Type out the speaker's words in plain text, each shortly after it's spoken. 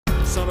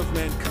Son of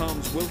Man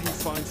comes, will he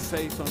find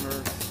faith on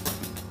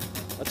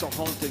earth? That's a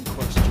haunting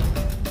question.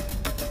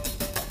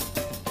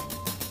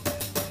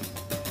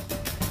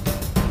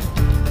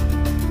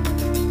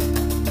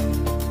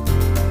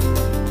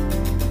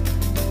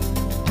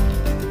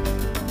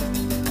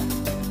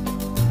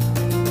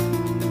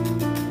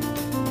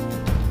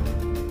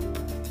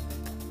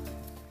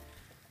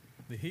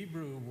 The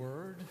Hebrew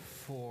word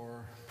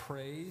for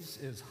praise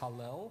is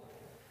hallel.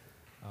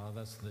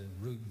 That's the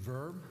root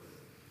verb.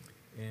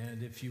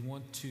 And if you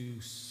want to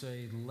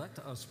say, let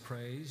us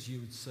praise, you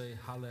would say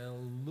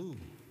hallelu.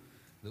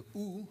 The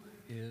u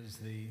is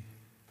the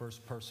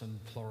first person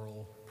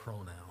plural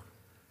pronoun.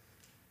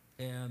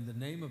 And the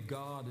name of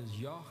God is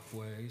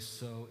Yahweh,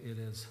 so it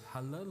is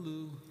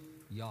hallelujah.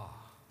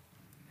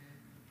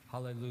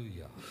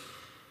 Hallelujah.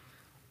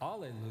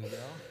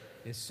 Alleluia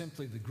is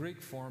simply the Greek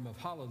form of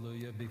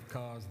hallelujah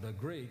because the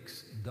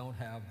Greeks don't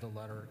have the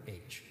letter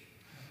H.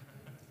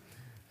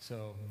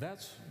 So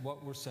that's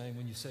what we're saying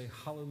when you say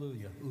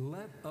hallelujah.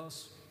 Let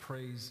us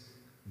praise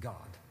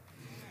God.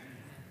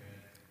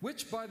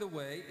 Which, by the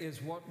way, is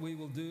what we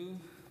will do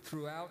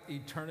throughout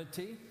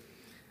eternity.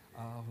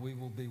 We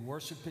will be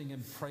worshiping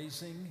and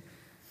praising.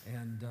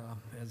 And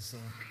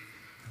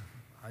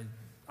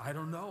I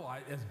don't know,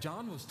 as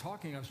John was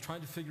talking, I was trying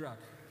to figure out,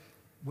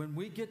 when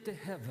we get to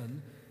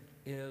heaven,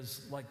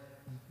 is like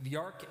the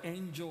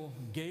archangel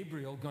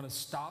Gabriel going to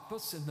stop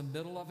us in the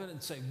middle of it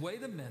and say,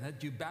 wait a minute,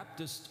 you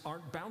Baptists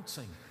aren't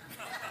bouncing?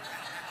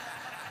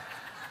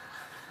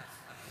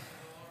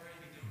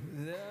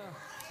 Yeah.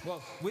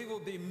 Well, we will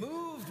be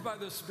moved by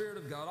the Spirit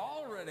of God,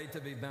 all ready to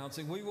be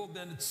bouncing. We will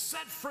then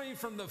set free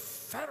from the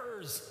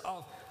fetters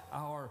of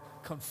our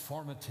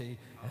conformity,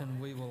 and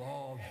we will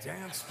all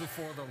dance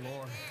before the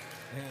Lord,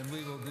 and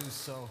we will do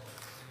so.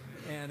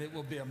 And it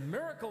will be a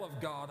miracle of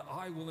God.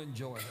 I will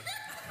enjoy it.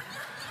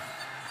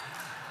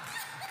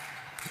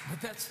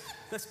 But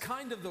that's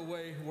kind of the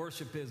way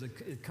worship is.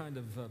 It kind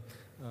of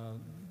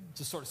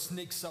just sort of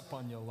sneaks up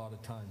on you a lot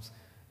of times.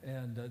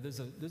 And there's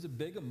a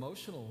big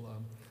emotional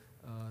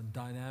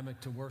dynamic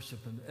to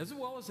worship, and as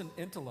well as an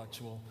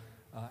intellectual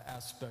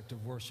aspect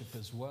of worship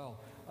as well.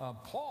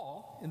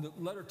 Paul, in the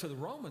letter to the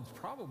Romans,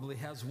 probably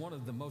has one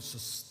of the most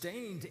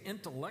sustained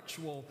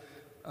intellectual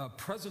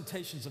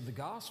presentations of the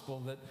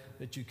gospel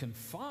that you can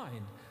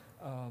find.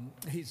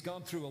 He's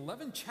gone through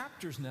 11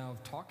 chapters now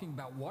of talking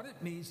about what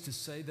it means to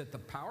say that the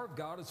power of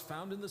God is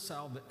found in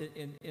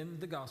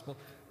the gospel,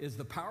 is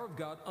the power of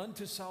God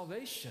unto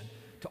salvation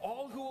to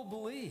all who will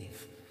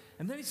believe.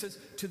 And then he says,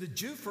 to the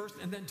Jew first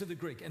and then to the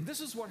Greek. And this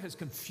is what has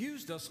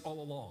confused us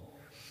all along.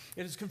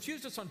 It has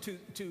confused us on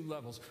two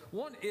levels.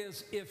 One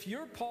is, if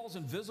you're Paul's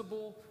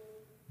invisible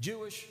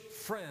Jewish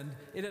friend,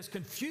 it has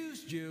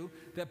confused you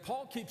that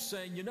Paul keeps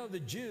saying, you know, the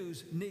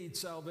Jews need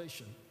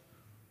salvation.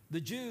 The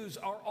Jews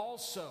are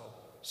also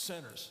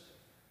sinners.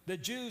 The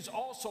Jews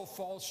also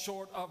fall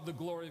short of the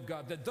glory of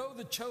God. That though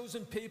the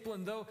chosen people,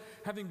 and though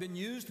having been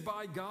used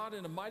by God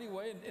in a mighty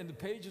way in the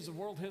pages of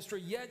world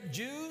history, yet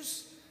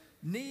Jews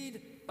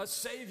need a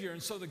Savior.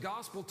 And so the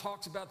gospel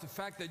talks about the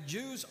fact that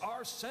Jews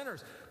are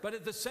sinners. But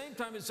at the same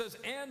time it says,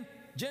 and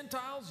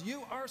Gentiles,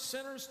 you are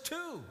sinners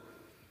too.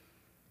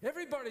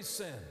 Everybody's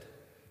sinned.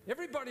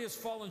 Everybody has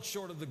fallen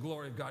short of the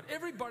glory of God.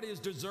 Everybody is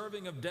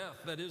deserving of death,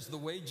 that is the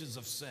wages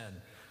of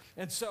sin.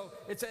 And so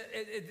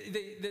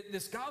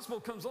this gospel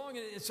comes along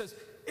and it says,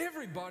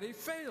 everybody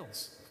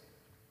fails.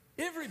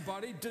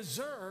 Everybody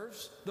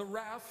deserves the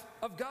wrath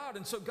of God.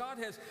 And so God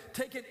has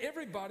taken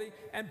everybody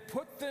and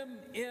put them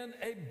in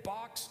a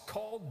box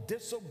called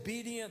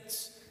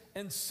disobedience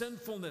and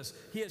sinfulness.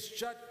 He has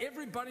shut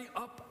everybody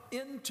up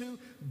into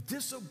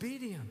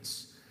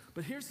disobedience.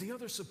 But here's the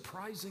other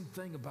surprising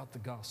thing about the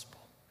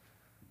gospel.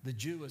 The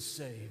Jew is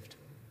saved,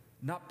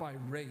 not by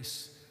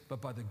race,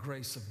 but by the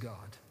grace of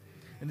God.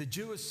 And the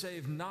Jew is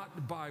saved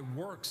not by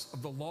works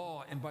of the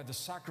law and by the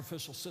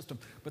sacrificial system,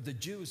 but the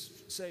Jew is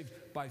saved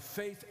by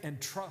faith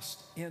and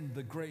trust in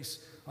the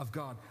grace of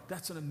God.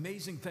 That's an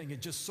amazing thing.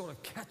 It just sort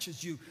of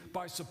catches you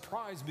by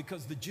surprise,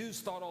 because the Jews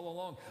thought all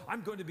along,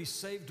 I'm going to be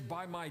saved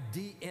by my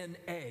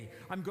DNA.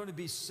 I'm going to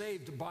be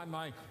saved by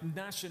my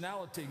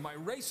nationality. My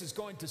race is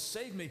going to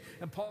save me.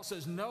 And Paul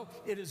says, no,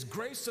 it is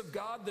grace of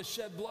God, the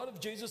shed blood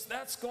of Jesus,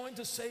 that's going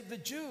to save the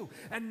Jew.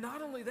 And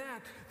not only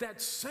that,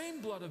 that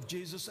same blood of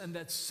Jesus and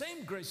that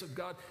same grace of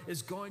God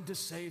is going to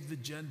save the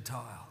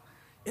Gentile.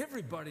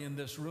 Everybody in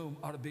this room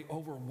ought to be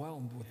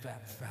overwhelmed with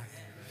that fact,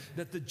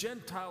 that the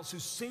Gentiles who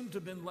seem to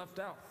have been left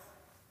out,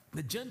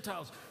 the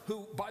Gentiles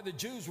who by the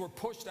Jews were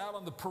pushed out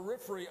on the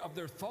periphery of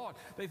their thought.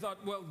 They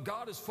thought, well,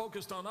 God is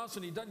focused on us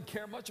and he doesn't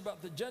care much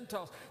about the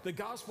Gentiles. The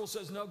gospel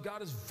says, no,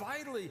 God is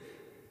vitally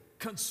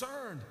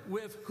concerned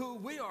with who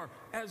we are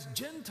as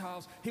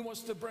Gentiles. He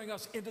wants to bring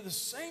us into the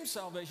same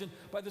salvation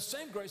by the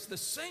same grace, the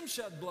same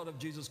shed blood of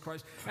Jesus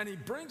Christ, and he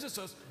brings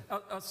us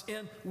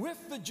in with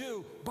the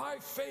Jew by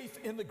faith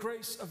in the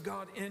grace of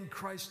God in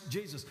Christ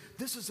Jesus.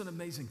 This is an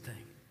amazing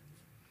thing.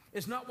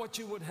 It's not what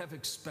you would have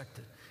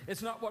expected.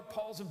 It's not what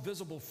Paul's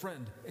invisible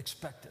friend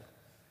expected.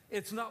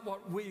 It's not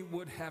what we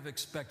would have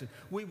expected.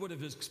 We would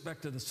have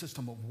expected a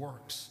system of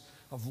works.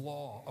 of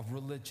law, of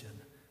religion.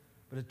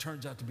 But it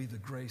turns out to be the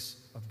grace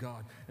of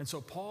God. And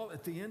so Paul,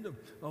 at the end of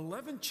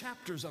 11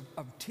 chapters of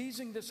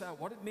teasing this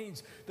out, what it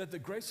means that the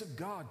grace of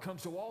God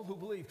comes to all who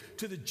believe,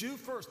 to the Jew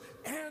first,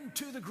 and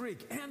to the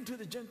Greek, and to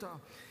the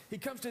Gentile. He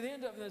comes to the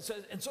end of it and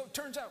says, and so it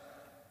turns out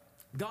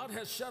God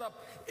has shut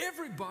up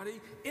everybody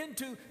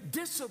into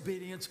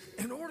disobedience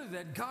in order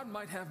that God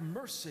might have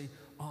mercy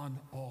on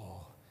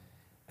all.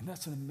 And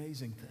that's an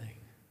amazing thing.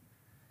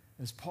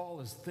 As Paul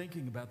is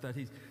thinking about that,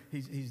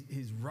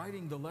 he's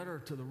writing the letter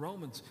to the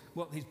Romans.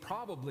 Well, he's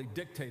probably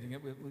dictating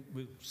it.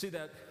 We'll see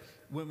that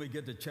when we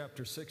get to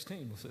chapter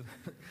 16. We'll see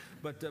that.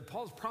 But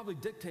Paul's probably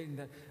dictating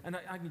that. And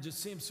I can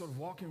just see him sort of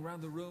walking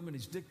around the room, and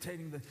he's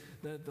dictating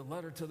the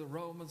letter to the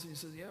Romans. And he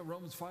says, yeah,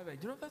 Romans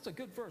 5:8. You know, that's a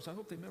good verse. I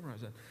hope they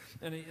memorize that.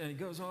 And he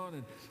goes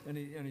on, and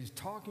he's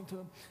talking to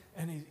them.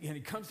 And he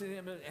comes to the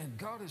end, and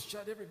God has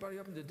shut everybody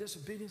up into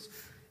disobedience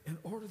in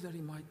order that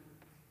he might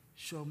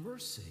show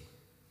mercy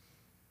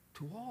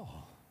to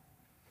all.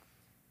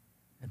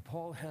 And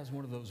Paul has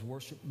one of those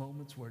worship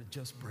moments where it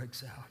just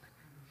breaks out.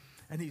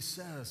 And he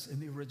says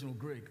in the original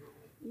Greek,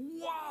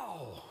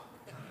 wow!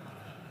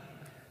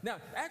 Now,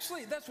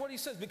 actually, that's what he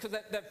says, because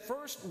that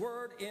first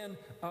word in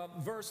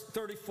verse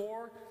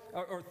 34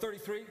 or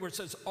 33, where it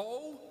says,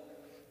 oh,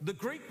 the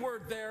Greek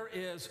word there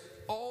is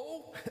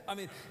O. I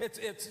mean,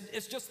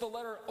 it's just the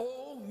letter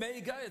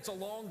omega. It's a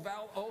long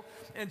vowel O.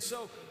 And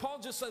so Paul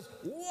just says,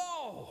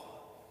 whoa!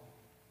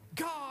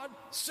 God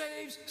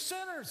saves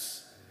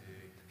sinners.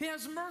 He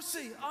has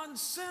mercy on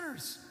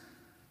sinners.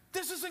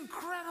 This is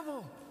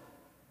incredible.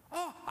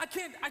 Oh, I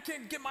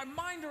can't get my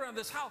mind around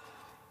this. How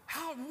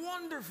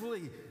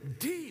wonderfully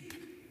deep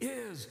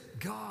is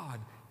God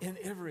in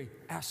every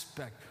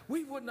aspect.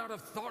 We would not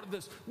have thought of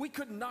this. We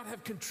could not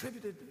have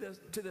contributed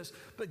to this.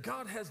 But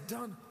God has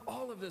done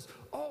all of this.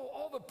 Oh,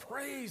 all the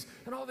praise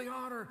and all the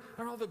honor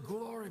and all the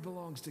glory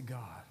belongs to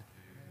God.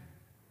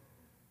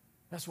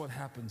 That's what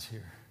happens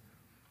here.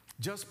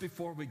 Just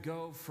before we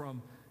go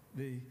from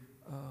the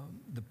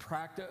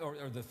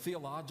the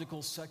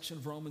theological section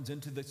of Romans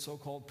into the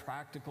so-called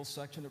practical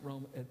section of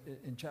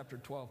in chapter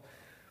 12,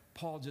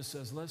 Paul just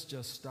says, let's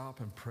just stop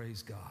and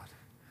praise God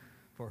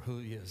for who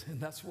he is. And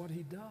that's what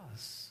he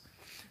does.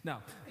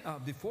 Now,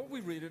 before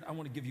we read it, I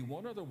want to give you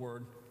one other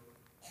word.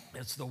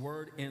 It's the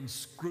word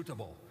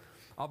inscrutable.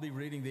 I'll be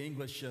reading the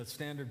English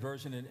Standard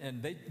Version,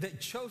 and they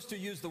chose to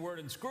use the word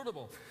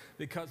inscrutable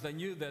because they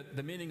knew that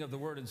the meaning of the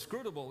word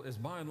inscrutable is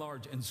by and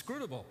large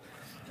inscrutable.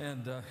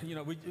 And,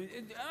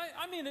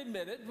 I mean,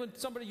 admit it, when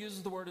somebody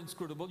uses the word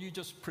inscrutable, you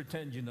just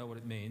pretend you know what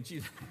it means.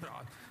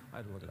 I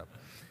had to look it up.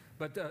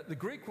 But the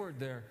Greek word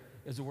there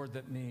is a word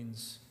that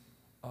means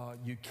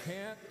you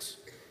can't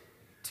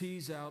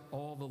tease out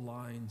all the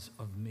lines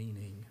of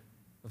meaning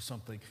of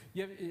something.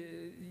 You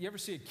ever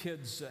see a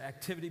kid's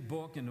activity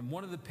book, and in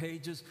one of the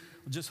pages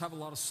will just have a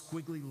lot of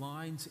squiggly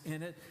lines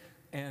in it,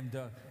 and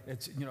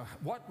it's,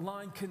 what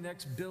line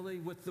connects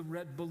Billy with the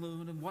red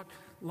balloon, and what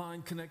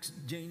line connects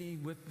Janie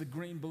with the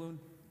green balloon?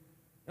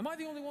 Am I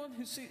the only one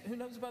who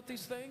knows about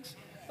these things?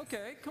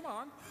 Okay, come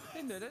on,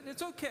 admit it.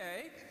 It's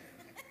okay.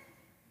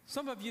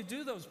 Some of you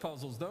do those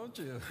puzzles, don't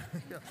you?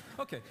 Yeah.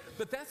 Okay,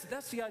 but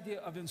that's the idea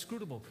of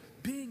inscrutable.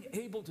 Being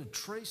able to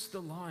trace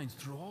the lines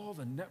through all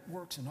the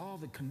networks and all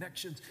the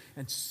connections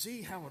and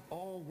see how it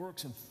all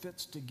works and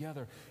fits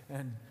together.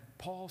 And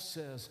Paul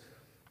says,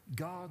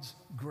 God's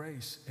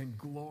grace and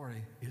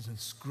glory is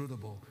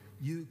inscrutable.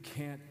 You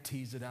can't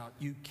tease it out.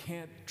 You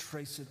can't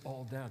trace it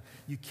all down.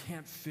 You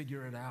can't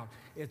figure it out.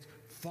 It's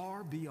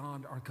far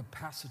beyond our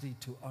capacity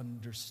to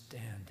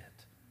understand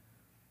it.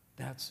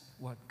 That's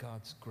what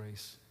God's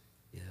grace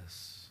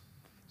is.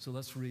 So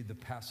let's read the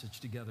passage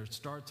together. It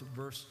starts at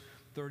verse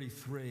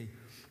 33.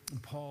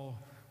 And Paul,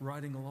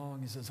 writing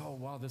along, he says, oh,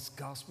 wow, this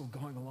gospel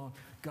going along.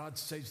 God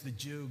saves the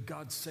Jew.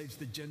 God saves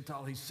the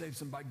Gentile. He saves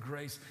them by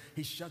grace.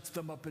 He shuts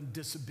them up in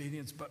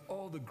disobedience. But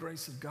all the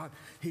grace of God,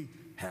 he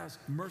has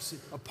mercy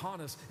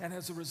upon us. And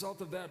as a result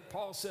of that,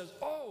 Paul says,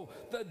 oh,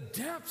 the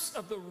depths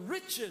of the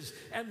riches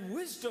and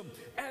wisdom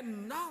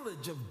and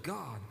knowledge of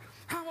God.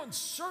 How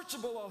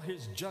unsearchable are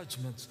his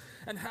judgments,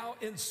 and how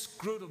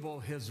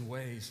inscrutable his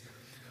ways.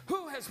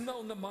 Who has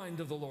known the mind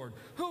of the Lord?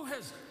 Who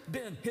has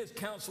been his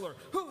counselor?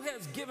 Who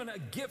has given a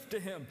gift to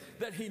him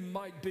that he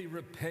might be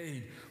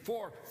repaid?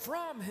 For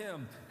from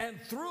him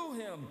and through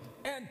him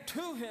and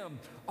to him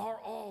are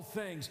all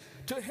things.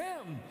 To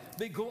him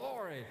be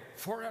glory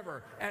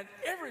forever. And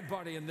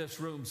everybody in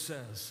this room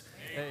says,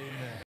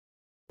 amen.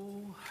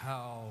 Oh,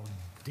 how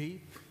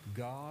deep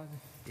God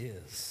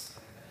is.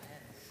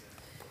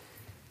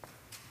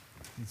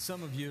 And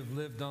some of you have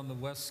lived on the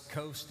West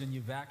Coast and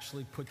you've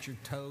actually put your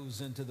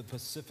toes into the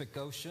Pacific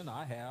Ocean.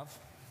 I have.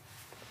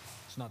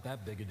 It's not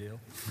that big a deal.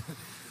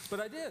 But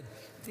I did,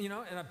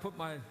 and I put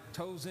my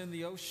toes in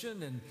the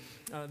ocean,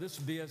 and this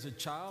would be as a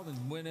child,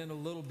 and went in a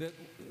little bit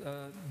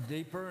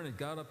deeper, and it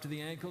got up to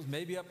the ankles,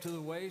 maybe up to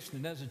the waist,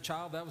 and as a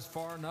child, that was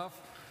far enough.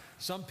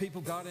 Some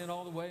people got in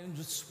all the way and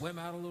just swim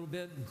out a little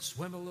bit and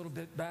swim a little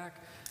bit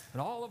back.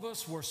 And all of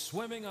us were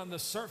swimming on the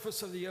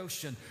surface of the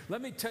ocean.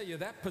 Let me tell you,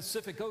 that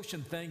Pacific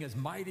Ocean thing is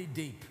mighty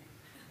deep.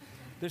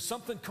 There's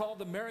something called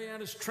the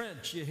Marianas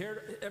Trench.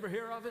 Ever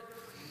hear of it?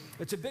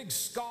 It's a big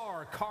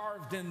scar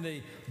carved in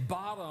the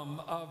bottom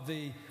of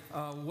the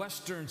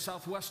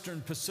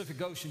southwestern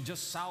Pacific Ocean,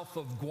 just south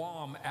of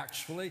Guam,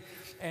 actually.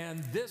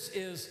 And this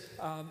is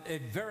a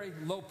very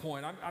low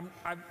point.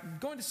 I'm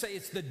going to say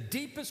it's the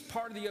deepest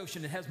part of the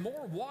ocean. It has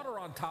more water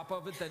on top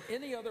of it than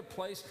any other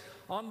place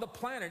on the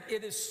planet.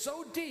 It is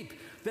so deep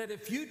that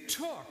if you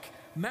took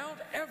Mount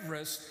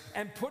Everest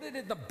and put it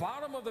in the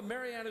bottom of the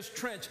Marianas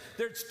Trench,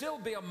 there'd still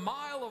be a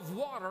mile of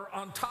water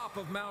on top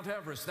of Mount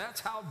Everest. That's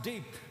how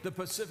deep the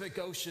Pacific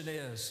Ocean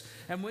is.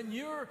 And when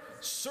you're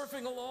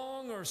surfing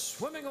along or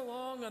swimming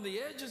along on the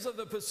edges of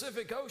the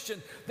Pacific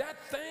Ocean, that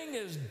thing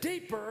is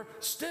deeper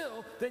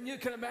still than you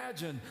can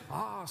imagine.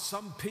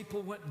 Some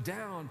people went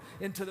down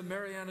into the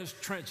Marianas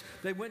Trench.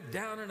 They went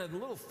down in a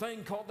little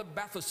thing called the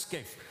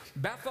bathoscape.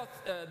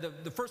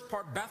 The first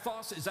part,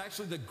 bathos, is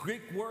actually the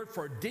Greek word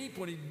for deep.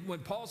 When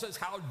Paul says,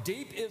 how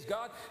deep is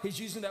God? He's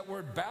using that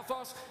word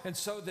bathos. And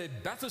so the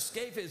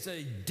bathoscape is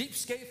a deep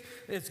scape.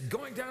 It's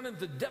going down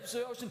into the depths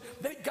of the ocean.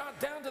 They got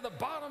down to the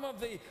bottom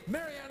of the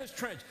Marianas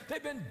Trench.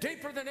 They've been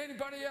deeper than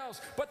anybody else,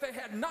 but they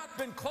had not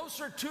been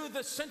closer to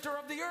the center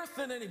of the earth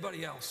than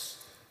anybody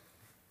else.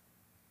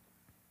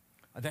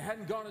 They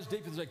hadn't gone as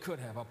deep as they could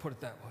have, I'll put it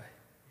that way.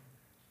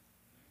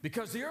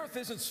 Because the earth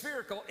isn't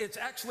spherical, it's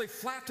actually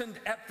flattened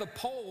at the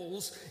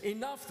poles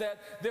enough that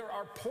there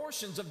are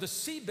portions of the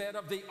seabed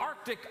of the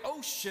Arctic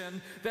Ocean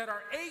that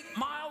are 8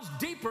 miles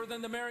deeper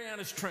than the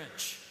Marianas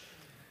Trench.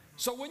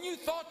 So when you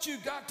thought you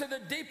got to the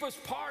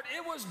deepest part,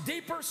 it was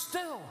deeper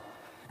still.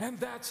 And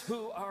that's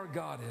who our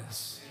God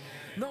is.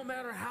 No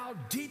matter how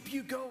deep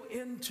you go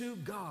into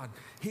God,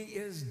 He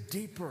is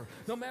deeper.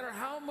 No matter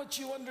how much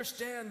you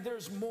understand,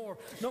 there's more.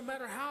 No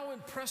matter how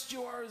impressed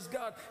you are as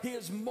God, He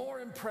is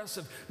more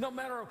impressive. No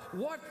matter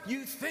what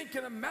you think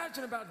and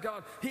imagine about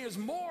God, He is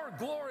more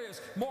glorious,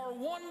 more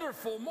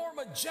wonderful, more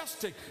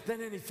majestic than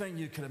anything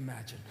you can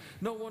imagine.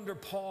 No wonder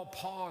Paul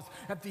paused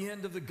at the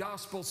end of the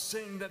gospel,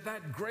 saying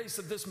that grace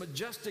of this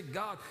majestic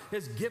God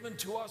is given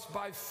to us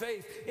by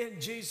faith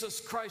in Jesus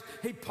Christ.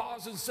 He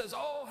pauses and says,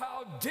 oh,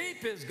 how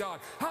deep is God?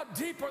 How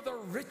deep are the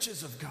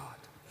riches of God?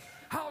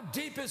 How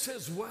deep is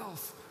His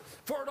wealth?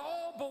 For it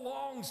all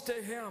belongs to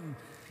Him.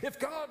 If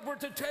God were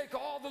to take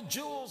all the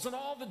jewels and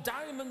all the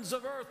diamonds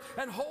of earth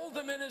and hold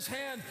them in His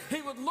hand,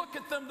 He would look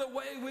at them the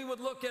way we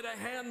would look at a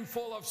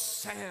handful of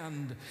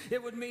sand.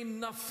 It would mean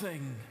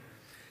nothing.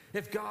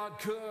 If God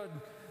could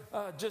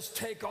just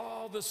take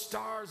all the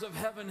stars of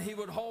heaven, He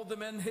would hold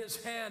them in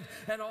His hand,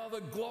 and all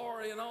the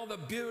glory and all the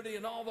beauty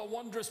and all the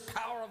wondrous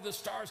power of the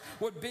stars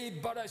would be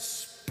but a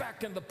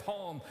speck in the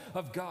palm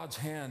of God's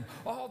hand.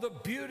 All the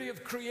beauty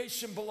of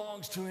creation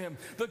belongs to Him.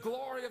 The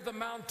glory of the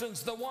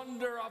mountains, the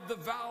wonder of the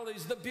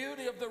valleys, the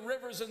beauty of the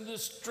rivers and the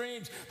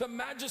streams, the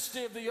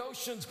majesty of the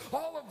oceans,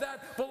 all of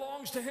that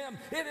belongs to Him.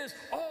 It is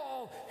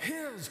all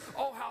His.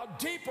 Oh, how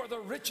deep are the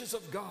riches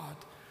of God.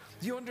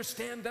 Do you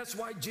understand? That's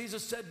why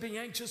Jesus said, be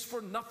anxious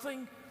for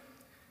nothing.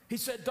 He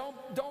said,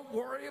 don't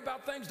worry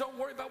about things. Don't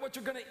worry about what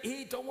you're going to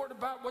eat. Don't worry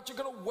about what you're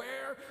going to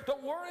wear.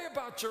 Don't worry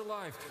about your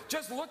life.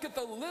 Just look at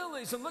the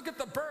lilies and look at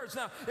the birds.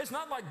 Now, it's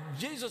not like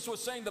Jesus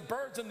was saying the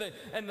birds and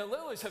the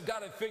lilies have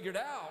got it figured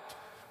out.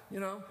 You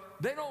know,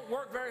 they don't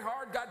work very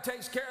hard. God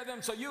takes care of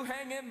them. So you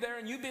hang in there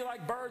and you be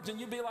like birds and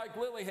you be like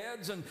lily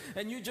heads and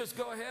you just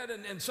go ahead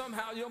and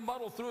somehow you'll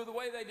muddle through the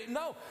way they do.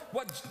 No,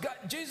 what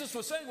Jesus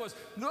was saying was,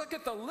 look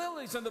at the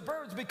lilies and the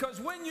birds,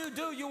 because when you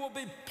do, you will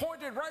be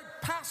pointed right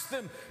past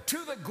them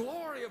to the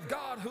glory of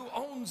God who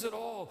owns it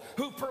all,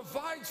 who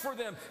provides for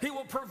them. He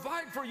will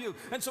provide for you.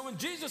 And so when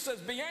Jesus says,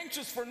 be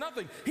anxious for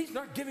nothing, He's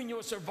not giving you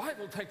a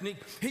survival technique.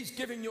 He's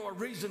giving you a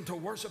reason to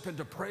worship and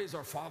to praise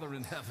our Father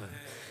in heaven.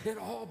 It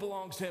all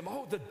belongs to Him.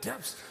 Oh, the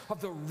depths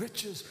of the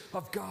riches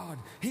of God.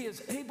 He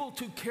is able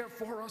to care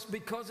for us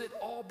because it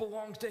all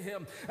belongs to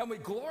Him. And we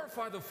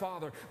glorify the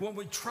Father when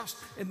we trust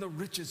in the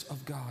riches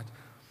of God.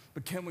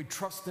 But can we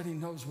trust that He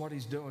knows what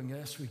He's doing?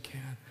 Yes, we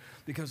can.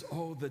 Because,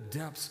 oh, the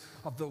depths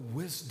of the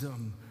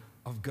wisdom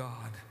of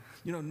God.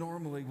 You know,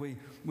 normally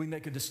we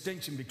make a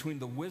distinction between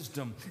the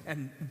wisdom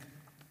and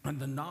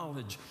the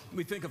knowledge.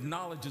 We think of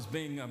knowledge as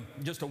being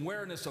just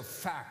awareness of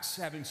facts,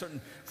 having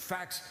certain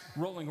facts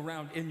rolling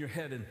around in your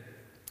head,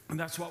 and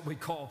that's what we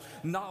call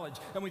knowledge.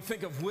 And we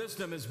think of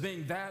wisdom as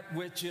being that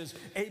which is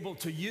able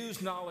to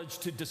use knowledge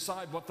to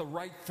decide what the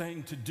right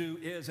thing to do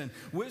is. And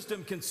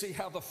wisdom can see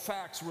how the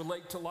facts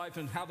relate to life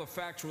and how the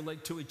facts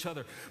relate to each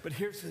other. But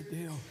here's the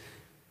deal.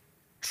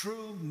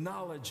 True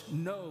knowledge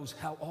knows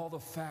how all the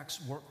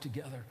facts work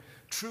together.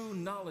 True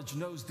knowledge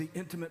knows the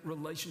intimate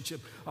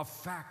relationship of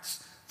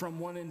facts from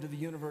one end of the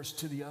universe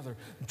to the other.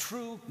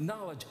 True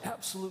knowledge,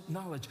 absolute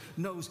knowledge,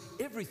 knows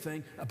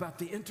everything about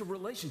the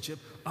interrelationship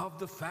of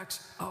the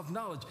facts of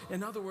knowledge.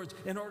 In other words,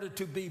 in order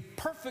to be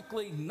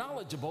perfectly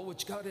knowledgeable,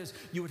 which God is,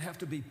 you would have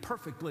to be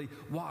perfectly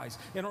wise.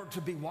 In order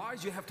to be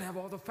wise, you have to have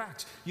all the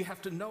facts. You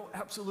have to know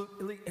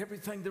absolutely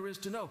everything there is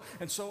to know.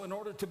 And so in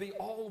order to be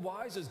all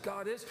wise as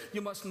God is, you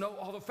must know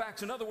all the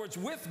facts. In other words,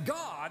 with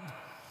God,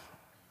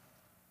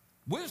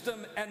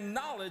 Wisdom and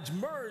knowledge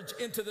merge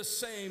into the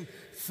same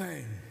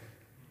thing.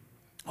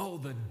 Oh,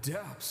 the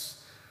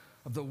depths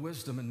of the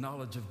wisdom and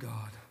knowledge of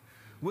God.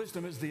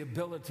 Wisdom is the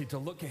ability to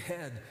look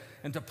ahead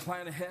and to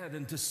plan ahead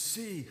and to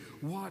see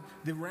what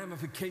the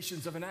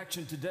ramifications of an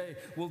action today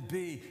will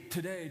be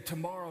today,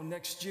 tomorrow,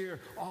 next year,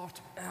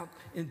 out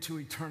into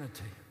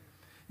eternity.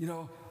 You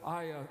know,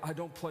 I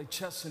don't play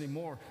chess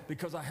anymore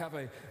because I have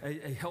a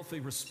healthy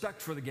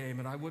respect for the game,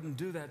 and I wouldn't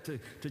do that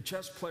to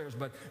chess players.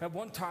 But at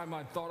one time,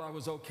 I thought I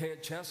was okay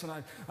at chess,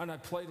 and I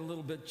played a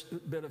little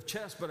bit of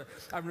chess. But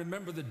I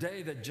remember the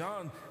day that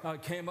John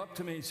came up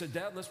to me and said,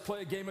 "Dad, let's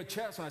play a game of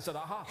chess." And I said,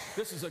 "Aha,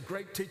 this is a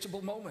great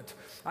teachable moment.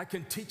 I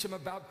can teach him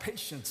about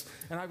patience,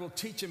 and I will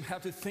teach him how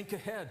to think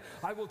ahead.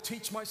 I will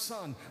teach my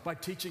son by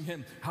teaching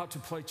him how to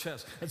play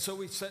chess." And so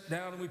we sat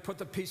down and we put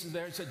the pieces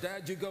there and said,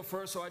 "Dad, you go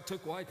first." So I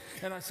took white,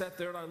 and I sat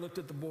there and I looked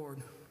at the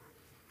board.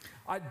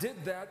 I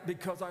did that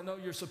because I know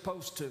you're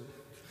supposed to.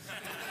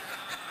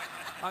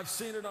 I've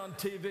seen it on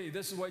TV.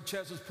 This is the way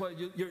chess is played.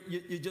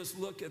 You just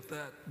look at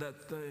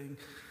that thing,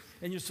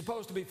 and you're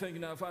supposed to be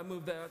thinking, now if I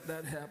move that,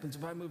 that happens.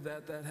 If I move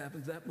that, that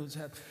happens. That moves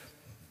happen.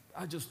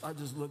 I just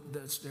looked at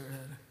that, stared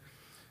at it.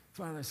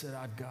 Finally I said,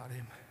 I've got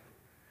him.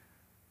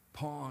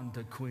 Pawn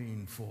to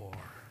queen 4.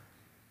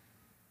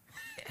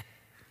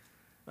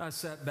 I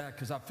sat back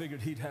because I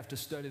figured he'd have to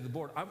study the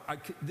board. Do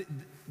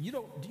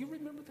you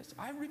remember this?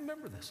 I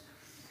remember this.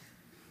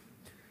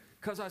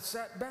 Because I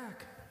sat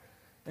back,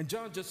 and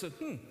John just said,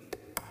 I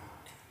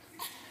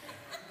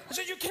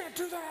said, "You can't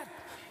do that."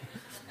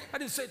 I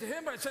didn't say it to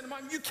him, but I said to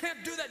Mom, "You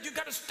can't do that. You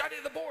got to study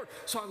the board."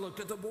 So I looked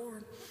at the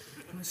board,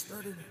 and I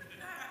studied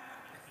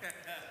it.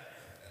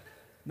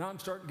 Now I'm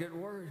starting to get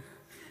worried.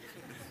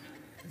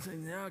 I'm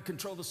saying, now I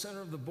control the center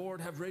of the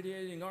board, have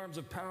radiating arms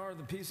of power,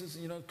 the pieces,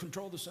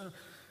 control the center.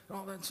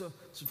 All that. So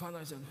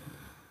finally I said,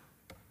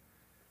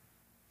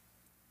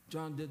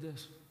 John did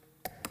this.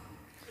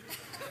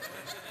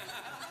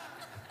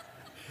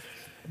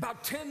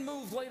 About 10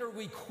 moves later,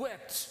 we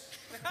quit.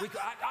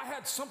 I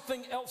had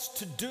something else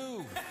to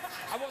do.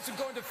 I wasn't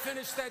going to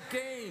finish that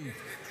game.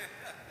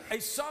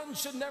 A son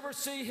should never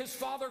see his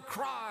father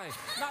cry.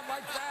 Not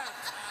like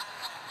that.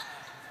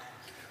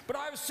 But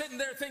I was sitting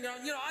there thinking,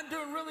 I'm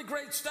doing really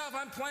great stuff.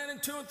 I'm planning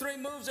 2 and 3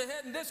 moves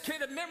ahead, and this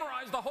kid had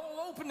memorized the whole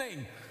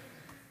opening.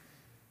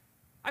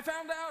 I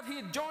found out he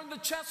had joined the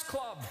chess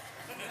club.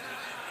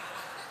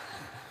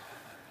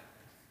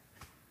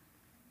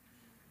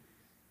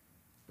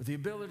 With the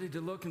ability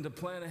to look and to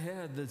plan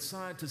ahead, the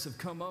scientists have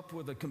come up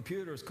with a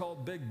computer. It's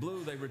called Big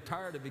Blue. They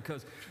retired it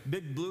because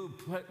Big Blue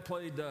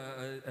played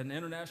an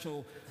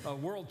international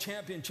world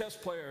champion chess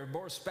player,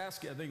 Boris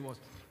Spassky, I think it was.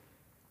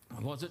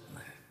 Was it?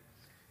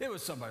 It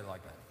was somebody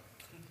like that.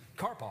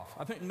 Karpov.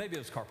 I think maybe it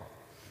was Karpov.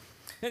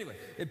 Anyway,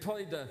 it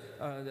played the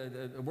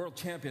world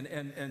champion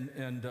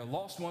and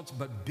lost once,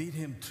 but beat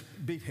him.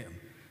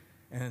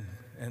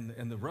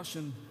 And the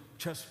Russian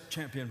chess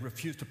champion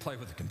refused to play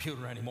with the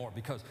computer anymore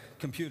because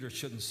computers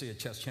shouldn't see a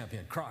chess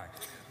champion cry.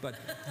 But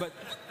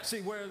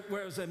see,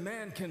 whereas a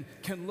man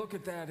can look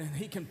at that and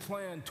he can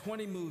plan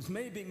 20 moves,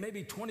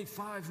 maybe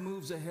 25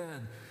 moves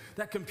ahead.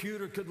 That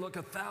computer could look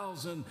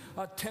 1,000,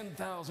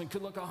 10,000,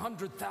 could look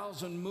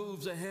 100,000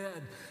 moves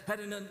ahead, had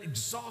an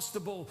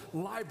inexhaustible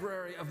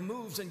library of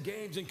moves and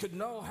games and could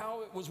know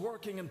how it was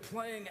working and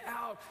playing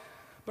out.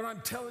 But I'm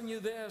telling you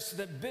this,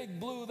 that Big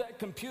Blue, that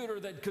computer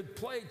that could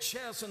play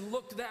chess and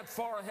looked that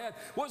far ahead,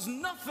 was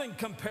nothing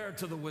compared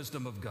to the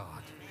wisdom of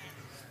God,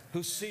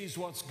 who sees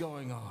what's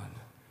going on.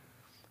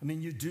 I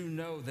mean, you do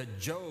know that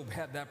Job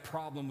had that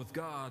problem with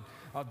God.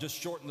 I'll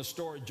just shorten the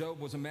story.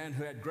 Job was a man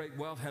who had great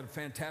wealth, had a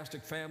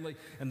fantastic family,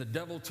 and the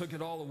devil took it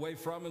all away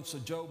from him. So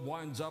Job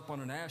winds up on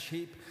an ash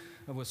heap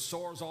with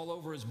sores all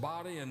over his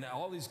body, and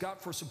all he's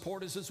got for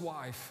support is his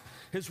wife.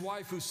 His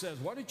wife who says,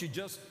 "Why don't you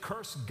just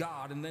curse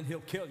God and then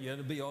he'll kill you,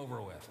 it'll be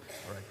over with."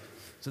 All right.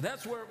 So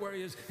that's where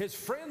he is. His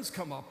friends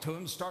come up to him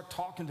and start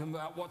talking to him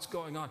about what's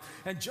going on.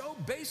 And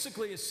Job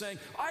basically is saying,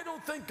 I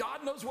don't think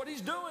God knows what he's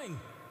doing.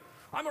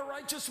 I'm a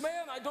righteous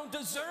man. I don't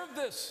deserve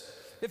this.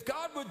 If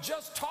God would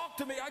just talk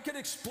to me, I could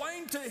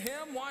explain to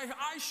him why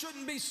I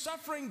shouldn't be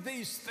suffering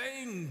these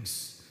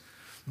things.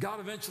 God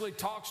eventually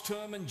talks to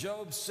him, and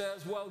Job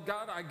says, well,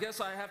 God, I guess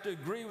I have to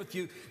agree with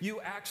you.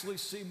 You actually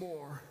see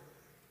more.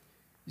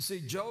 You see,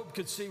 Job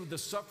could see the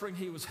suffering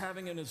he was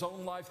having in his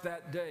own life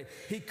that day.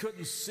 He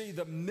couldn't see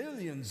the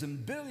millions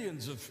and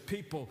billions of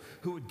people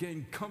who would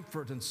gain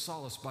comfort and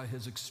solace by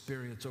his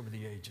experience over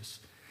the ages.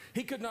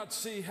 He could not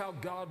see how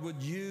God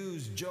would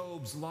use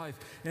Job's life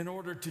in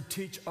order to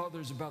teach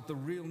others about the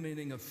real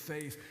meaning of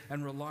faith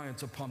and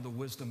reliance upon the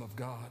wisdom of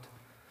God.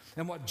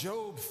 And what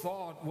Job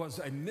thought was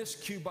a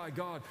miscue by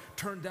God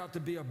turned out to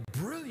be a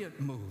brilliant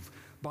move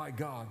by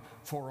God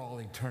for all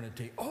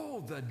eternity.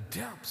 Oh, the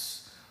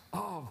depths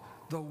of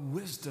the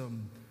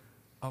wisdom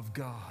of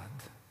God.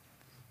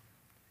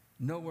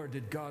 Nowhere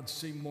did God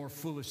seem more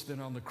foolish than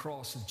on the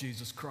cross of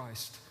Jesus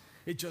Christ.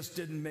 It just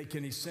didn't make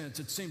any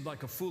sense. It seemed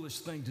like a foolish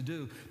thing to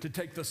do, to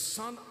take the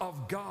Son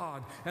of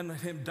God and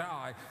let him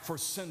die for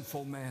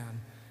sinful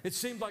man. It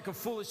seemed like a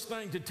foolish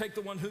thing to take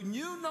the one who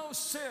knew no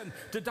sin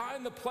to die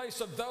in the place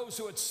of those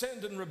who had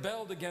sinned and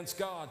rebelled against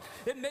God.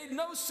 It made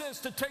no sense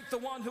to take the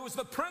one who was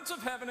the Prince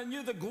of Heaven and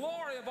knew the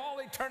glory of all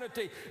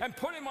eternity and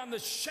put him on the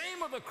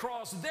shame of the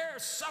cross, there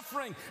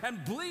suffering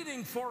and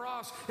bleeding for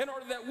us in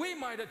order that we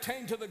might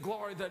attain to the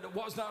glory that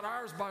was not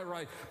ours by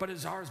right, but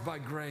is ours by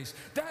grace.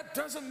 That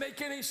doesn't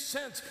make any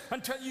sense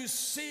until you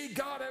see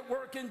God at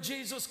work in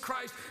Jesus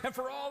Christ, and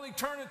for all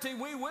eternity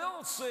we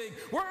will sing,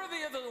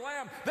 "Worthy of the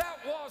Lamb that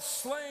was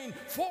slain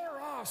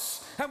for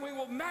us," and we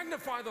will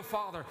magnify the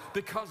Father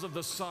because of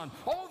the Son.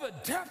 Oh, the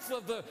depth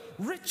of the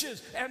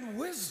riches and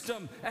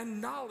wisdom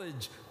and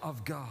knowledge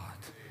of God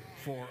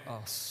for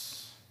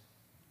us.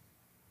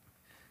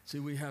 See,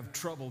 we have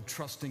trouble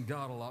trusting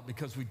God a lot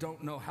because we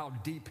don't know how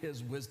deep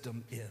His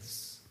wisdom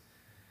is.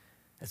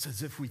 It's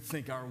as if we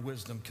think our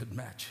wisdom could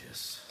match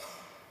His.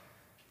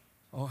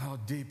 Oh, how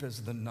deep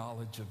is the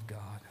knowledge of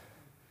God.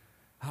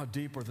 How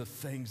deep are the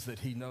things that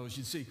He knows?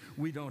 You see,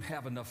 we don't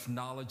have enough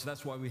knowledge.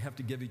 That's why we have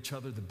to give each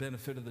other the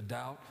benefit of the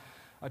doubt.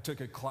 I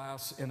took a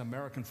class in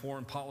American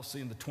foreign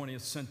policy in the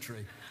 20th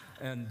century.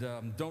 And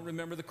don't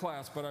remember the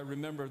class, but I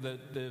remember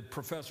that the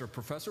professor,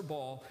 Professor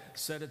Ball,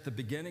 said at the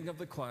beginning of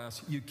the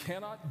class, you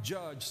cannot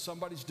judge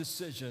somebody's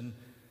decision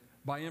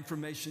by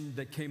information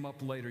that came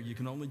up later. You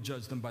can only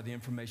judge them by the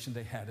information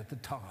they had at the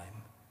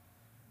time.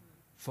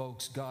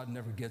 Folks, God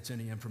never gets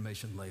any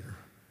information later.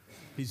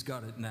 He's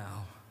got it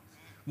now.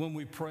 When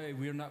we pray,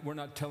 we're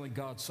not telling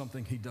God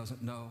something He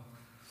doesn't know.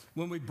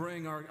 When we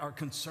bring our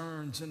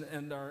concerns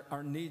and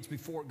our needs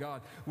before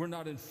God, we're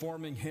not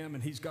informing Him,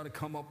 and He's got to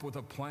come up with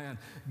a plan.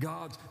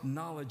 God's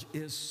knowledge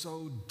is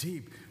so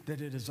deep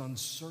that it is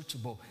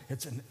unsearchable.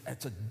 The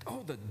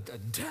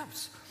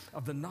depths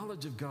of the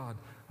knowledge of God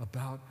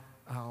about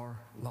our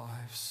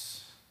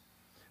lives.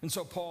 And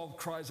so Paul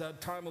cries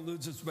out, time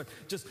eludes us, but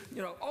just,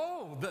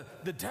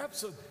 the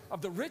depths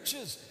of the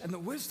riches and the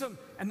wisdom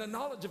and the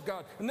knowledge of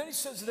God. And then he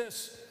says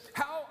this,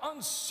 how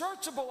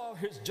unsearchable are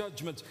His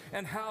judgments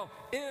and how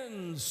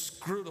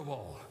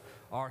inscrutable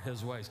are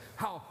His ways.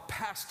 How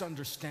past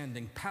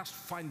understanding, past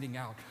finding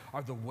out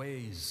are the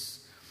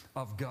ways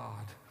of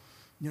God.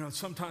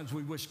 Sometimes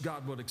we wish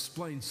God would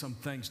explain some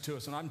things to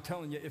us, and I'm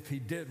telling you, if He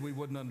did, we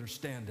wouldn't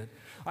understand it.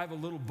 I have a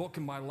little book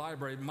in my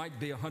library. It might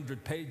be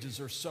 100 pages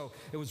or so.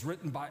 It was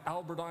written by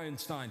Albert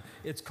Einstein.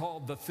 It's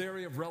called The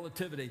Theory of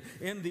Relativity.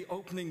 In the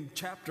opening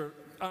chapter,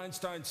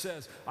 Einstein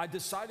says, I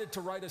decided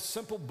to write a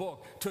simple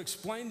book to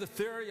explain the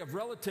theory of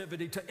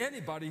relativity to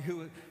anybody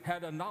who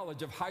had a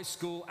knowledge of high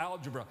school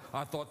algebra.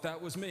 I thought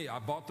that was me. I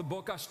bought the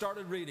book. I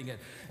started reading it.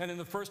 And in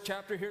the first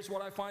chapter, here's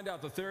what I find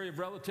out. The theory of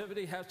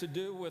relativity has to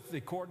do with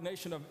the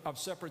coordination of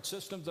separate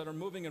systems that are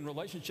moving in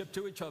relationship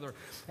to each other.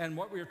 And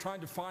what we are trying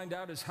to find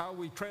out is how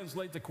we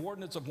translate the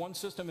coordinates of one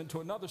system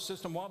into another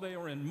system while they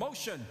are in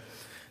motion.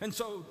 And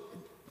so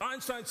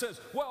Einstein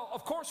says, well,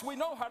 of course we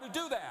know how to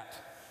do that.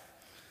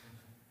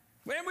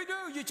 And we do.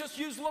 You just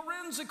use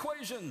Lorentz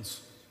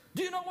equations.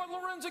 Do you know what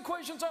Lorentz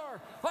equations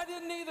are? I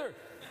didn't either.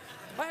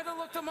 I had to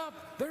look them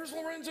up. There's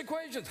Lorentz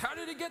equations. How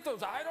did he get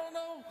those? I don't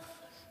know.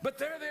 But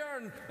there they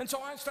are. And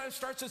so Einstein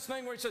starts this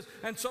thing where he says,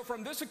 and so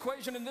from this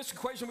equation and this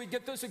equation, we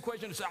get this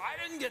equation. And say,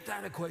 I didn't get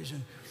that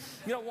equation.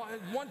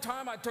 One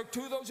time I took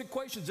two of those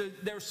equations.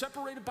 They're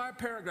separated by a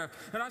paragraph.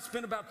 And I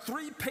spent about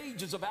 3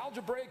 pages of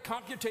algebraic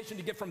computation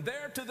to get from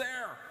there to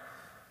there.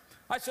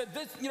 I said,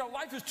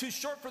 life is too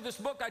short for this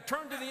book. I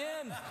turned to the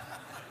end.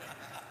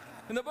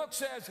 And the book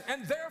says,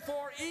 and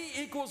therefore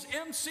E equals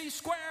MC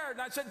squared.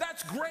 And I said,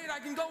 that's great. I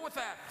can go with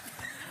that.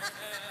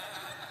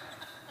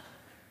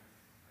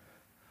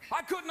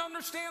 I couldn't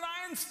understand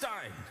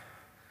Einstein.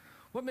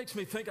 What makes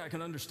me think I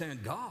can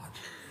understand God?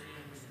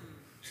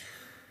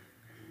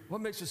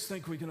 What makes us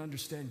think we can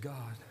understand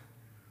God?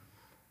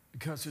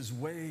 Because His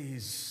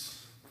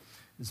ways,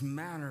 His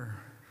manner,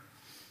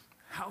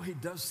 how He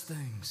does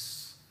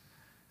things,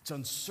 it's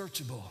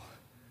unsearchable,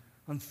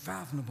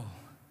 unfathomable,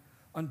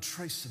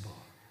 untraceable.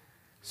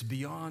 It's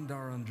beyond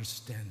our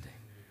understanding.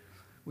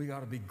 We got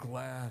to be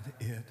glad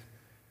it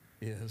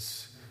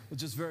is. But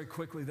just very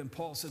quickly, then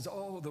Paul says,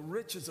 oh, the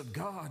riches of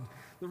God.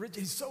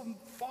 He's so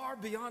far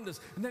beyond us.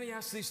 And then he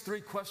asks these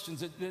 3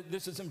 questions.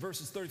 This is in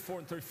verses 34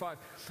 and 35.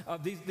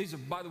 These are,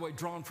 by the way,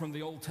 drawn from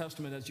the Old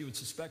Testament, as you would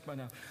suspect by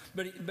now.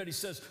 But he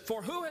says,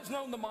 for who has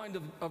known the mind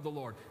of the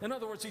Lord? In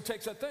other words, he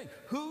takes that thing.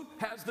 Who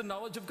has the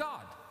knowledge of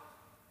God?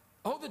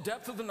 Oh, the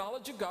depth of the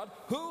knowledge of God.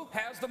 Who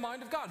has the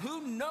mind of God?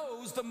 Who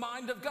knows the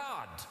mind of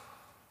God?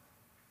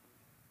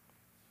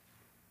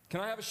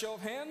 Can I have a show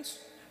of hands?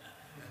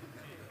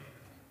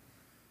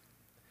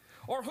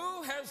 Or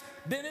who has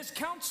been His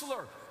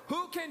counselor?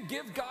 Who can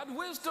give God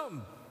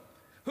wisdom?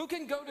 Who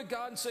can go to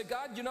God and say,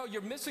 God,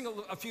 you're missing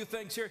a few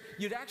things here.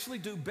 You'd actually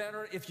do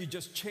better if you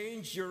just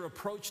changed your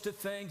approach to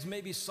things,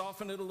 maybe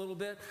soften it a little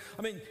bit.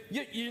 I mean,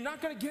 you're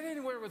not going to get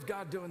anywhere with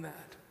God doing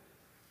that.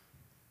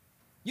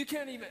 You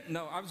can't even,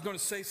 no, I was going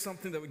to say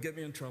something that would get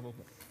me in trouble.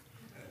 But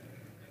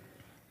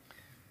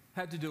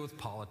had to do with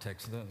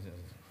politics.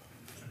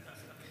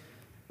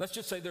 Let's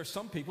just say there's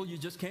some people you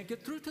just can't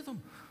get through to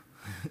them.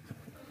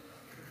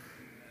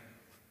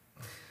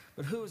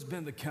 But who has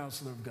been the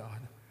counselor of God?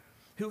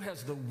 Who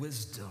has the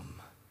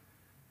wisdom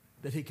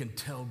that he can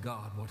tell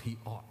God what he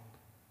ought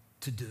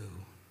to do?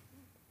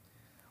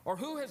 Or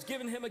who has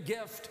given him a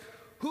gift?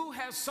 Who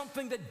has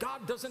something that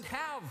God doesn't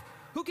have?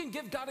 Who can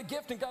give God a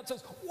gift and God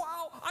says,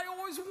 wow, I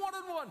always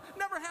wanted one,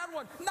 never had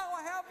one, now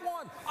I have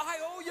one. I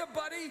owe you,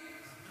 buddy.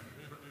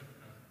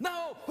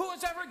 No, who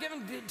has ever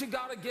given to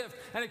God a gift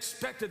and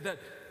expected that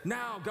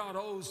now God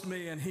owes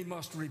me and he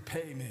must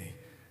repay me?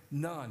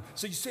 None.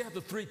 So you see how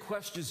the three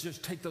questions,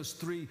 just take those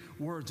three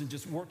words and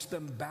just works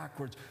them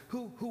backwards.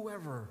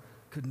 Whoever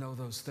could know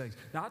those things.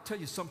 Now I'll tell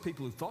you some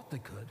people who thought they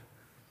could.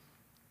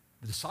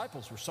 The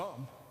disciples were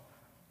some.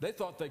 They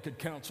thought they could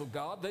counsel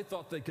God. They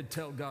thought they could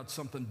tell God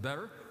something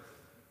better.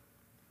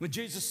 When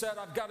Jesus said,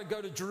 I've got to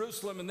go to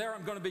Jerusalem and there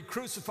I'm going to be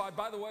crucified.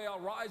 By the way, I'll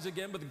rise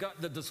again. But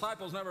the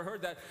disciples never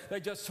heard that. They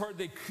just heard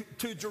the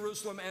to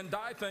Jerusalem and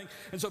die thing.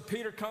 And so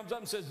Peter comes up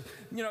and says,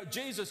 you know,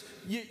 Jesus,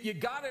 you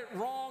got it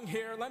wrong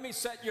here. Let me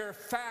set your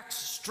facts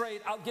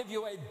straight. I'll give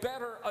you a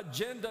better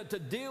agenda to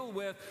deal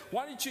with.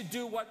 Why don't you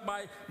do what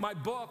my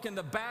book in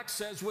the back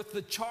says with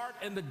the chart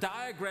and the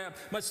diagram?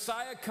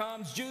 Messiah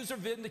comes, Jews are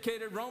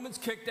vindicated, Romans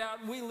kicked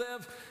out, we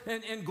live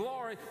in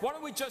glory. Why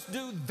don't we just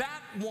do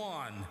that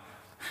one?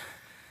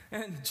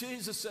 And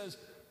Jesus says,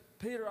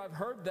 Peter, I've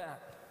heard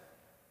that,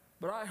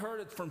 but I heard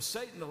it from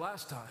Satan the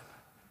last time.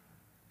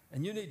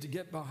 And you need to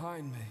get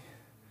behind me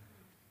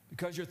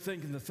because you're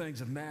thinking the things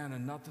of man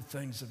and not the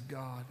things of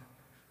God.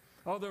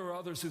 Oh, there were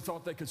others who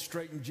thought they could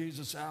straighten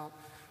Jesus out.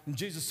 And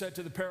Jesus said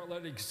to the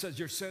paralytic, he says,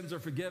 your sins are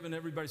forgiven.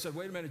 Everybody said,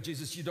 wait a minute,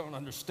 Jesus, you don't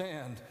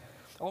understand.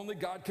 Only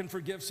God can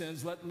forgive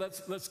sins.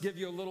 Let's give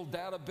you a little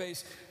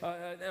database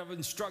of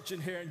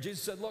instruction here. And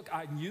Jesus said, look,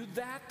 I knew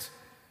that.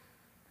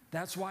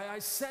 That's why I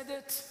said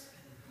it.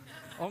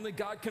 Only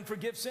God can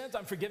forgive sins.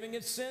 I'm forgiving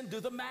his sin. Do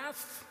the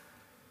math.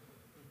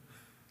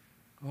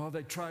 Oh,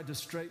 they tried to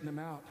straighten him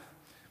out.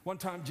 One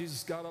time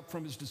Jesus got up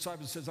from his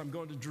disciples and says, I'm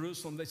going to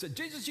Jerusalem. They said,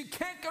 Jesus, you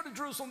can't go to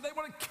Jerusalem. They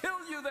want to kill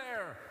you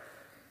there.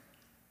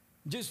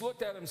 Jesus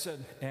looked at him and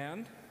said,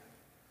 and?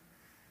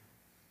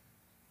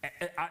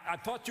 I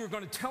thought you were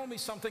going to tell me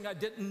something I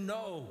didn't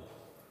know.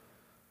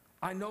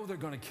 I know they're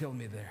going to kill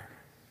me there.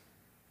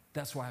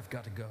 That's why I've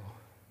got to go.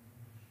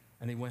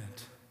 And he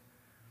went.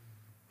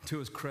 To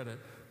his credit,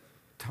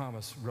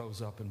 Thomas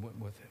rose up and went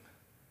with him.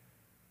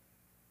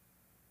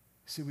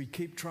 See, we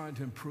keep trying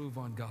to improve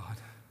on God.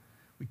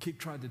 We keep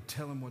trying to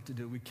tell him what to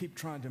do. We keep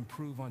trying to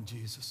improve on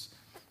Jesus.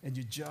 And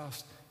you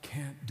just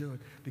can't do it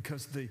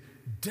because the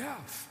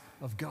depth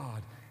of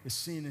God is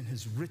seen in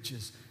his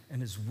riches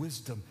and his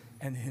wisdom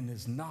and in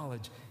his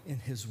knowledge, in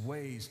his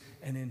ways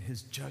and in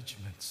his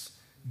judgments.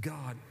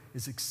 God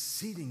is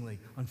exceedingly,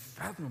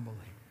 unfathomably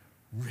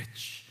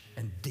rich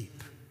and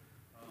deep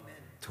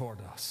toward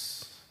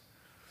us.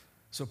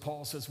 So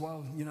Paul says,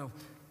 well, you know,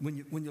 when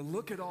you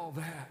look at all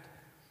that,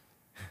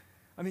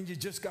 I mean, you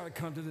just got to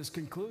come to this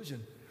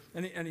conclusion.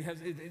 And he has,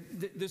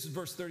 this is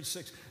verse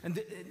 36. And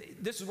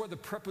this is where the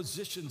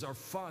prepositions are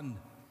fun.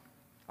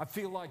 I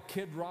feel like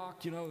Kid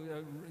Rock, you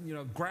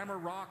know, grammar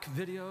rock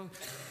video.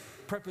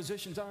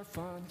 Prepositions are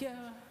fun,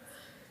 yeah.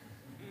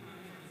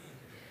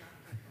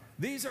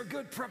 These are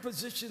good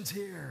prepositions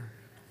here.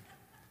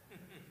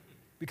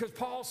 Because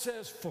Paul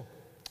says,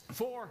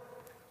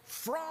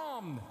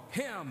 from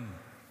him.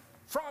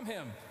 From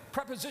him.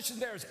 Preposition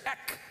there is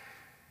ek.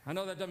 I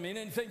know that doesn't mean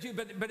anything to you,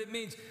 but it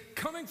means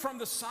coming from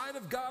the side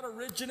of God,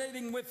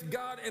 originating with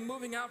God, and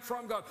moving out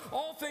from God.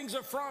 All things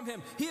are from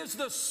him. He is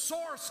the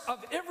source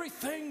of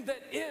everything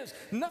that is.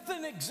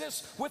 Nothing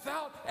exists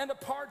without and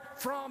apart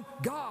from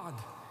God.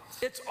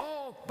 It's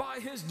all by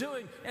his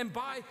doing and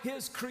by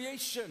his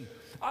creation.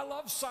 I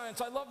love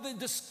science. I love the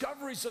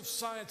discoveries of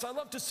science. I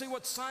love to see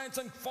what science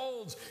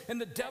unfolds in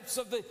the depths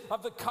of the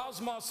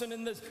cosmos and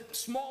in the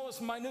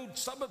smallest minute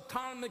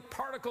subatomic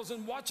particles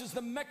and watches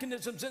the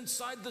mechanisms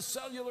inside the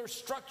cellular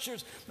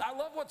structures. I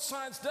love what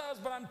science does,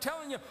 but I'm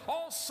telling you,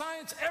 all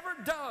science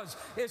ever does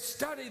is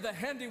study the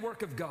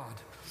handiwork of God.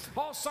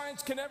 All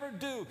science can ever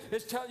do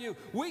is tell you,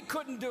 we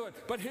couldn't do it,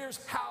 but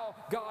here's how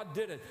God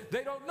did it.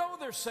 They don't know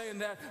they're saying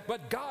that,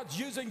 but God's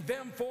using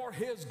them for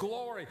his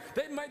glory.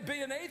 They might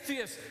be an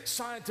atheist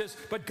scientist,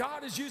 but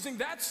God is using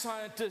that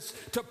scientist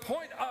to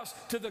point us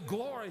to the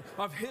glory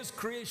of his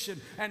creation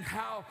and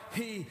how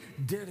he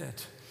did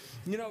it.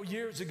 You know,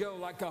 years ago,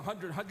 like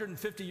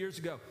 150 years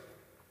ago,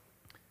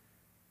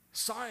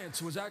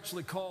 science was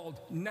actually called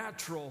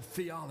natural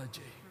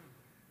theology.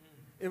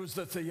 It was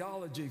the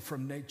theology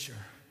from nature.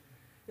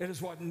 It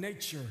is what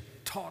nature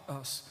taught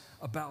us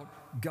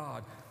about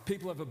God.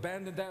 People have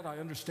abandoned that. I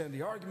understand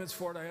the arguments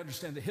for it. I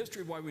understand the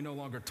history of why we no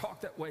longer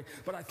talk that way.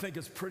 But I think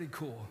it's pretty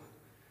cool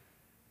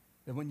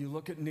that when you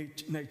look at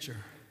nature,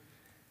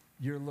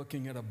 you're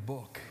looking at a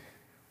book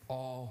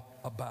all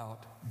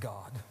about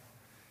God.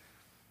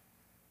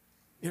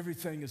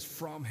 Everything is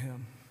from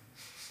him.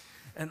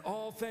 And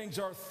all things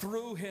are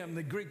through him.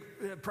 The Greek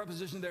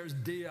preposition there is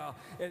dia.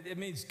 It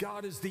means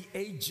God is the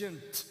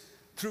agent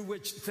through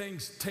which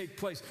things take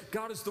place.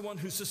 God is the one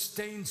who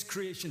sustains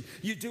creation.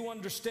 You do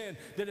understand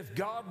that if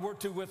God were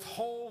to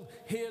withhold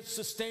his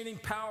sustaining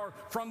power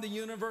from the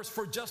universe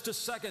for just a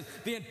second,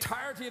 the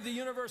entirety of the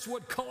universe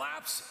would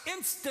collapse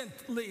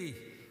instantly.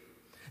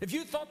 If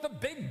you thought the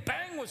Big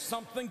Bang was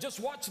something, just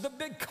watch the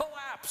big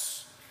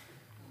collapse.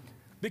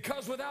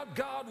 Because without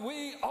God,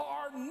 we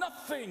are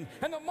nothing.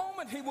 And the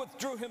moment he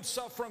withdrew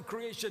himself from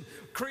creation,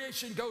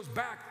 creation goes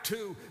back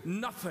to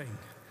nothing.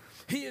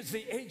 He is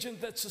the agent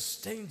that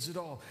sustains it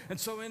all. And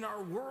so in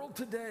our world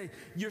today,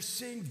 you're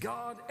seeing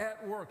God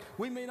at work.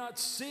 We may not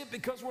see it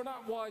because we're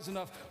not wise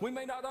enough. We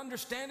may not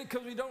understand it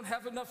because we don't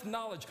have enough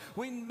knowledge.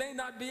 We may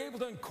not be able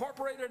to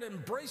incorporate it and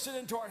embrace it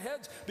into our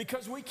heads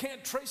because we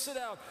can't trace it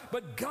out.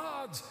 But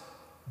God's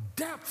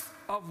depth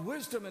of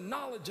wisdom and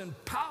knowledge and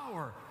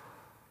power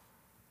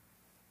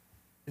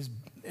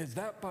is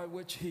that by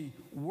which he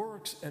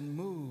works and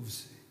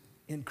moves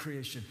in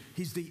creation.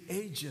 He's the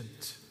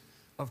agent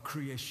of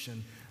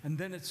creation. And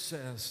then it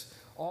says,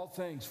 all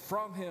things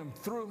from him,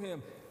 through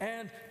him,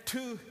 and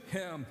to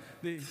him.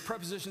 The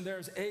preposition there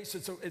is ace.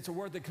 It's a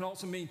word that can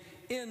also mean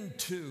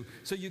into.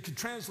 So you could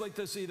translate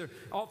this either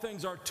all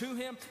things are to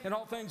him and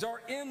all things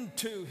are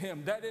into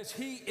him. That is,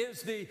 he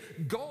is the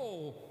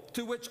goal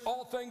to which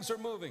all things are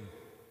moving.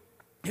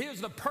 He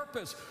is the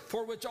purpose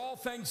for which all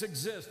things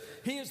exist.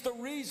 He is the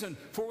reason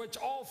for which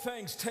all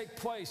things take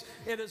place.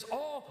 It is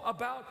all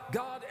about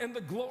God and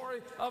the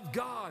glory of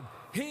God.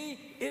 He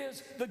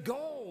is the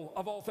goal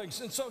of all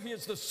things. And so he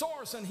is the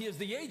source and he is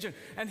the agent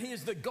and he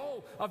is the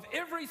goal of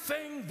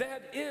everything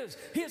that is.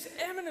 He is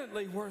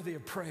eminently worthy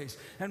of praise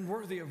and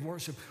worthy of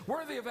worship,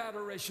 worthy of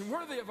adoration,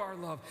 worthy of our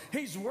love.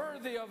 He's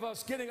worthy of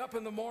us getting up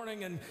in the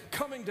morning and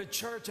coming to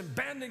church and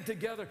banding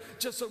together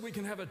just so we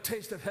can have a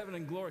taste of heaven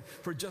and glory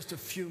for just a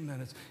few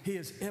minutes. He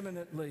is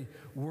eminently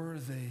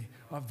worthy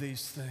of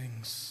these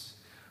things.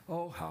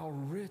 Oh, how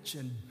rich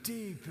and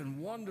deep and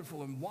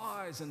wonderful and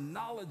wise and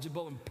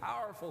knowledgeable and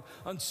powerful,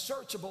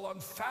 unsearchable,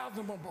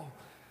 unfathomable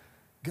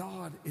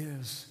God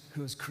is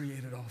who has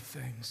created all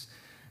things.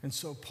 And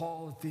so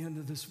Paul, at the end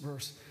of this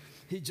verse,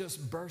 he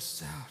just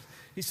bursts out.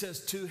 He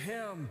says, to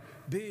him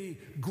be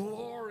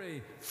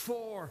glory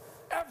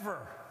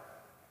forever.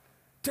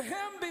 To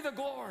him be the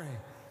glory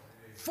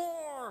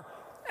forever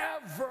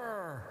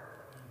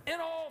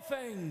in all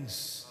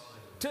things.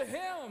 To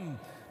him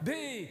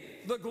be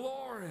the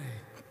glory.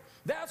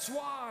 That's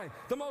why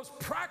the most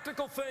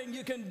practical thing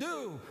you can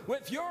do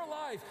with your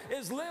life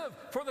is live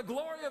for the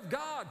glory of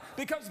God,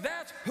 because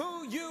that's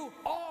who you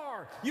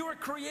are. You were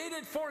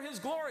created for his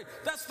glory.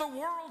 That's the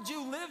world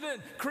you live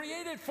in,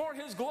 created for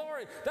his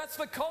glory. That's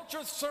the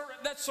culture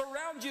that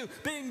surrounds you,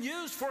 being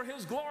used for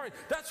his glory.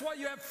 That's why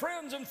you have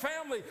friends and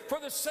family,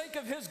 for the sake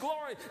of his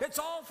glory. It's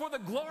all for the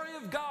glory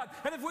of God.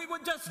 And if we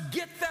would just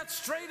get that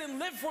straight and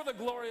live for the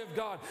glory of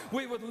God,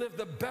 we would live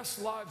the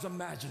best lives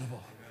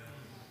imaginable.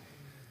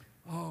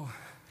 Oh,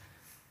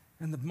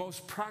 and the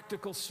most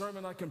practical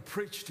sermon I can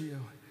preach to you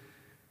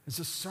is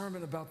a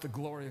sermon about the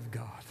glory of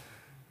God.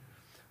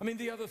 I mean,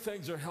 the other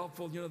things are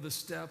helpful, the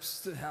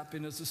steps to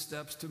happiness, the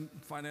steps to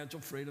financial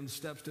freedom, the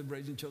steps to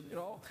raising children,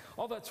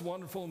 all that's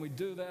wonderful, and we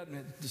do that,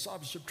 and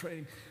discipleship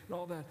training and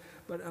all that.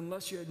 But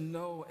unless you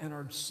know and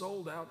are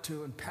sold out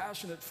to and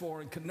passionate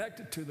for and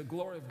connected to the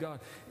glory of God,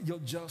 you'll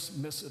just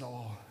miss it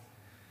all.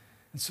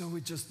 And so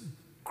we just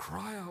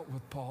cry out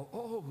with Paul,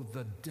 oh,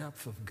 the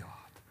depth of God.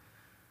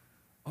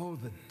 Oh,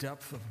 the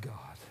depth of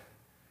God.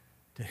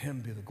 To him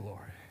be the glory.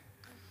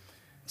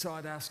 So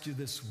I'd ask you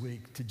this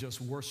week to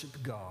just worship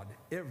God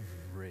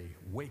every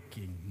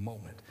waking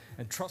moment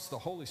and trust the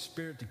Holy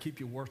Spirit to keep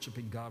you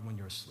worshiping God when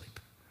you're asleep.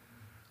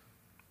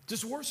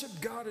 Just worship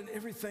God in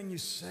everything you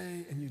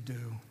say and you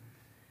do.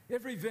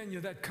 Every venue,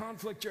 that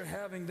conflict you're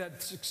having,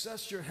 that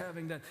success you're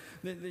having,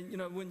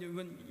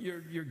 when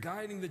you're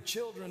guiding the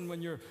children, when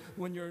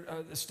you're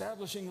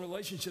establishing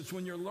relationships,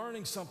 when you're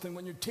learning something,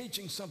 when you're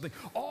teaching something,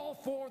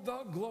 all for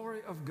the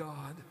glory of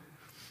God,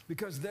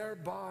 because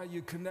thereby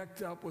you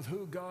connect up with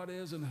who God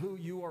is and who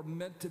you are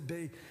meant to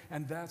be,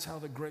 and that's how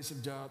the grace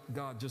of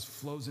God just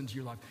flows into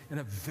your life in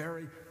a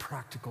very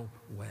practical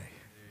way.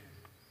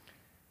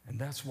 And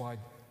that's why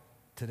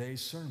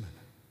today's sermon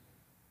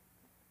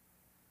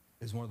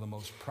is one of the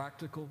most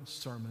practical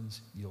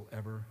sermons you'll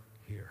ever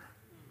hear.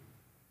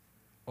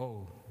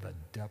 Oh, the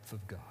depth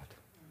of God.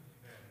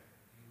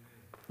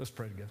 Let's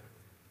pray together.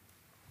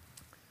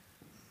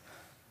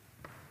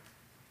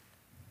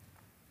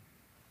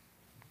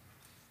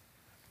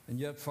 And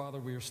yet, Father,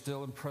 we are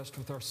still impressed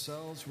with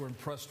ourselves. We're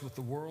impressed with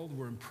the world.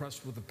 We're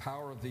impressed with the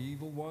power of the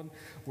evil one.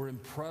 We're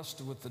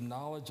impressed with the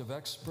knowledge of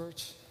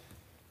experts.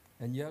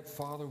 And yet,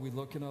 Father, we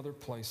look in other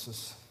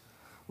places.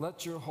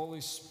 Let your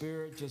Holy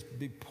Spirit just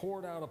be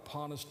poured out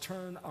upon us.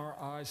 Turn our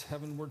eyes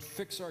heavenward.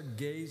 Fix our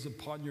gaze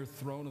upon your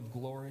throne of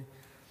glory.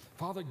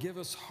 Father, give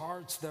us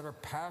hearts that are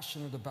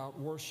passionate about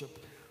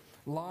worship,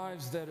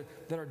 lives that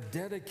are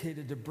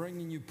dedicated to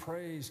bringing you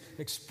praise,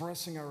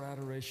 expressing our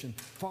adoration.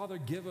 Father,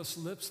 give us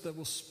lips that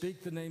will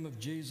speak the name of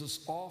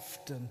Jesus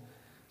often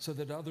so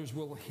that others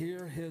will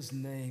hear his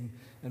name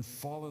and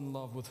fall in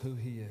love with who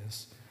he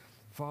is.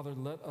 Father,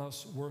 let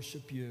us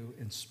worship you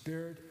in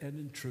spirit and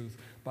in truth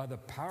by the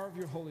power of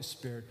your Holy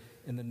Spirit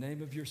in the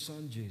name of your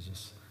Son,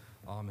 Jesus.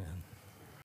 Amen.